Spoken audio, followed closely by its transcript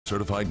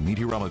certified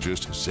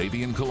meteorologist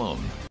Zavian Colón.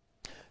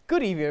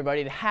 Good evening,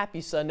 everybody, and happy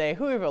Sunday.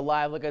 Whoever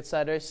live, look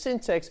outside our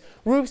Syntex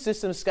Roof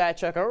System Sky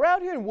Tracker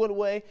around here in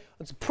Woodway.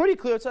 It's pretty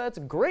clear outside. It's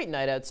a great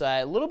night outside.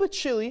 A little bit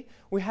chilly.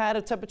 We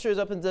had temperatures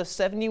up into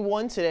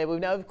 71 today, but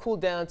now we've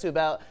cooled down to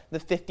about the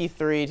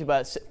 53 to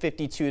about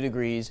 52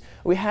 degrees.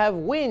 We have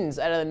winds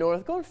out of the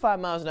north going 5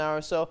 miles an hour,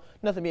 so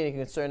nothing to be any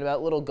concerned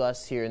about. Little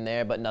gusts here and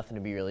there, but nothing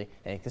to be really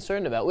any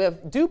concerned about. We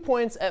have dew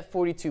points at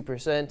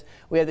 42%.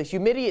 We have the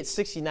humidity at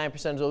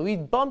 69%. So we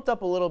bumped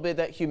up a little bit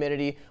that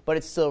humidity, but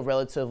it's still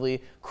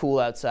relatively cool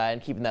outside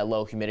and keeping that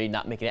low humidity,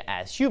 not making it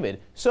as humid.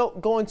 So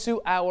going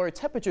to our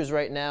temperatures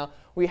right now,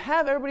 we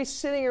have everybody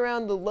sitting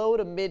around the low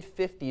to mid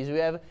 50s. We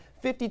have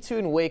 52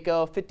 in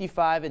Waco,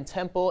 55 in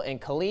Temple and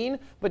Colleen,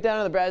 but down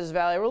in the Brazos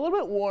Valley, we're a little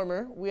bit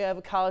warmer. We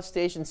have College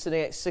Station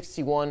sitting at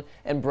 61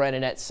 and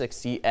Brennan at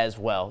 60 as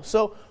well.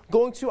 So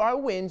going to our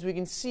winds, we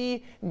can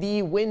see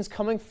the winds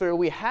coming through.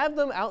 We have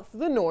them out through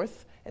the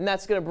north, and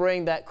that's going to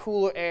bring that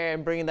cooler air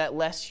and bringing that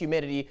less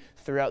humidity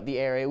throughout the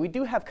area. We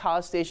do have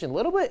College Station a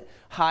little bit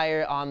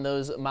higher on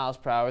those miles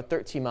per hour,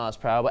 13 miles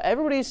per hour, but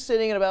everybody's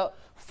sitting at about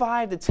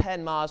 5 to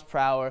 10 miles per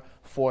hour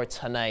for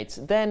tonight.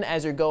 Then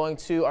as you're going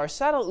to our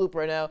satellite loop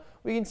right now,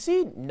 we can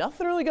see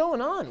nothing really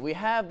going on. We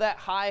have that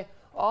high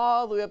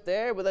all the way up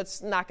there, but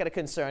that's not going to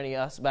concern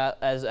us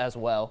about as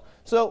well.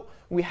 So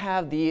we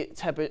have the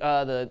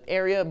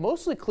area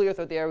mostly clear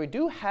throughout the area. We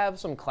do have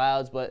some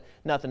clouds, but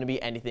nothing to be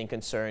anything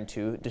concerned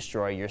to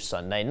destroy your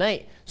Sunday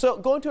night. So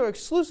going to our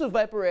exclusive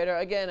Viper radar,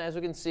 again, as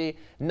we can see,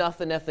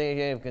 nothing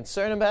to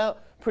concern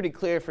about. Pretty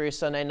clear for your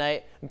Sunday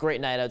night. Great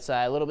night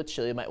outside. A little bit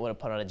chilly. You might want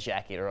to put on a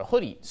jacket or a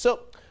hoodie. So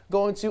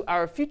going to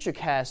our future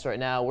cast right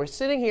now, we're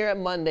sitting here at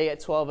Monday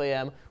at 12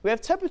 a.m. We have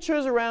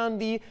temperatures around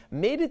the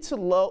mid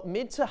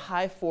to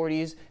high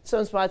 40s,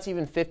 some spots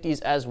even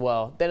 50s as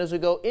well. Then as we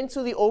go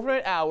into the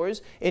overnight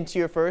hours, into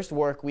your first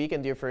work week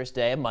and your first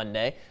day,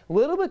 Monday, a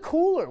little bit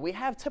cooler. We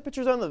have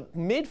temperatures on the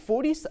mid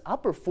 40s to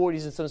upper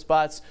 40s in some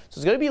spots, so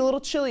it's going to be a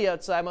little chilly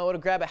outside. Might want to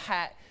grab a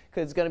hat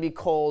because it's going to be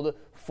cold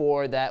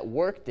for that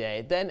work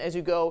day. Then as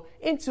you go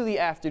into the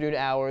afternoon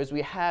hours,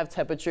 we have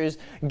temperatures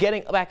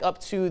getting back up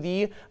to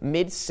the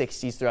mid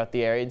 60s throughout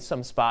the area, in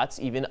some spots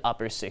even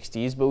upper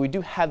 60s, but we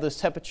do have those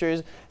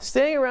temperatures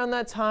staying around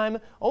that time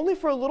only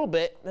for a little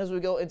bit. As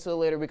we go into the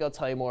later week, I'll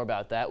tell you more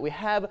about that. We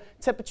have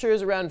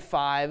temperatures around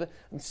 5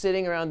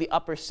 sitting around the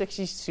upper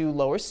 60s to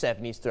lower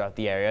 70s throughout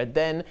the area.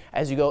 Then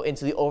as you go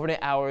into the overnight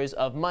hours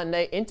of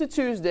Monday into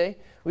Tuesday,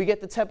 we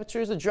get the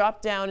temperatures to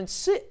drop down and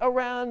sit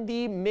around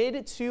the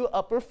mid to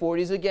upper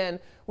 40s. Again,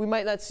 we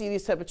might not see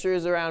these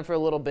temperatures around for a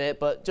little bit,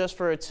 but just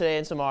for today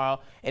and tomorrow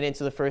and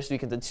into the first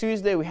week into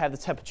Tuesday, we have the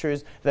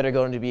temperatures that are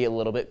going to be a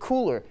little bit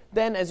cooler.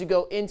 Then as you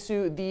go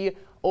into the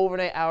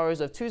overnight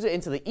hours of Tuesday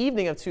into the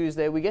evening of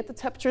Tuesday, we get the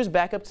temperatures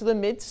back up to the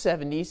mid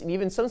 70s and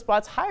even some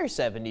spots higher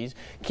 70s,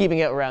 keeping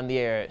it around the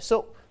area.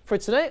 So for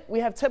tonight, we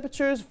have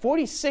temperatures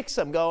 46.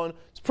 I'm going.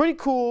 It's pretty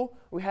cool.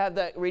 We have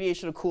that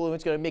radiational cooling,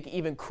 which is going to make it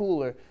even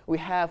cooler. We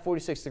have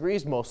 46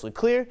 degrees, mostly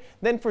clear.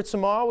 Then for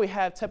tomorrow, we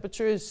have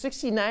temperatures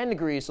 69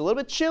 degrees, so a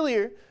little bit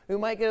chillier. We're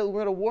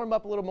going to warm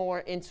up a little more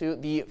into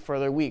the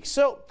further weeks.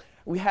 So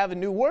we have a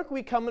new work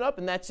week coming up,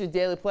 and that's your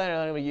daily planner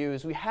I'm going to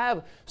use. We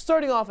have,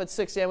 starting off at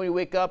 6 a.m. when you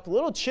wake up, a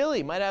little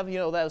chilly. Might have,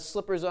 those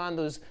slippers on,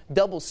 those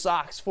double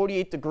socks,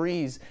 48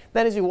 degrees.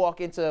 Then as you walk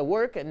into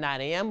work at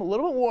 9 a.m., a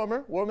little bit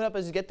warmer, warming up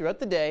as you get throughout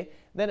the day.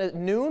 Then at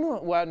noon,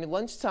 around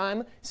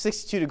lunchtime,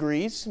 62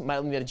 degrees.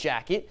 Might need a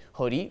jacket,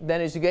 hoodie. Then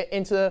as you get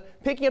into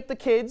picking up the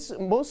kids,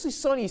 mostly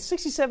sunny,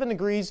 67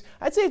 degrees.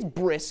 I'd say it's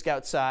brisk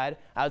outside.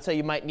 I would say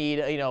you might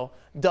need,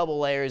 double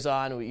layers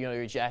on,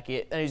 your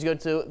jacket. And as you go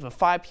to the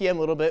 5 p.m., a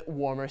little bit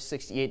warmer,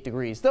 68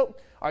 degrees. Though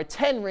our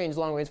 10 range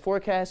long range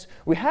forecast,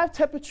 we have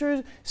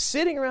temperatures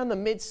sitting around the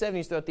mid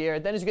 70s throughout the area.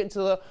 Then as you get into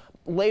the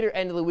later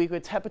end of the week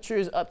with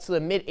temperatures up to the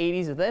mid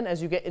 80s, and then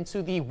as you get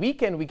into the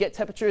weekend, we get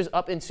temperatures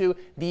up into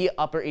the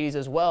upper 80s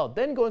as well.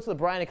 Then going to the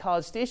Bryan and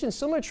College Station,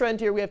 similar trend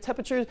here. We have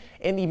temperatures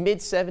in the mid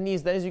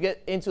 70s. Then as you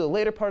get into the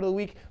later part of the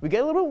week, we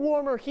get a little bit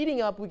warmer,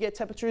 heating up. We get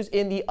temperatures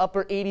in the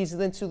upper 80s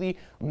and then to the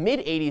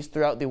mid 80s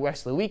throughout the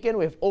rest of the weekend.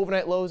 We have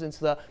overnight lows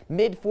into the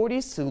mid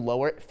 40s to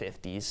lower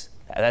 50s.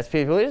 That's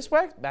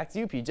PJ. Back to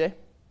you, PJ.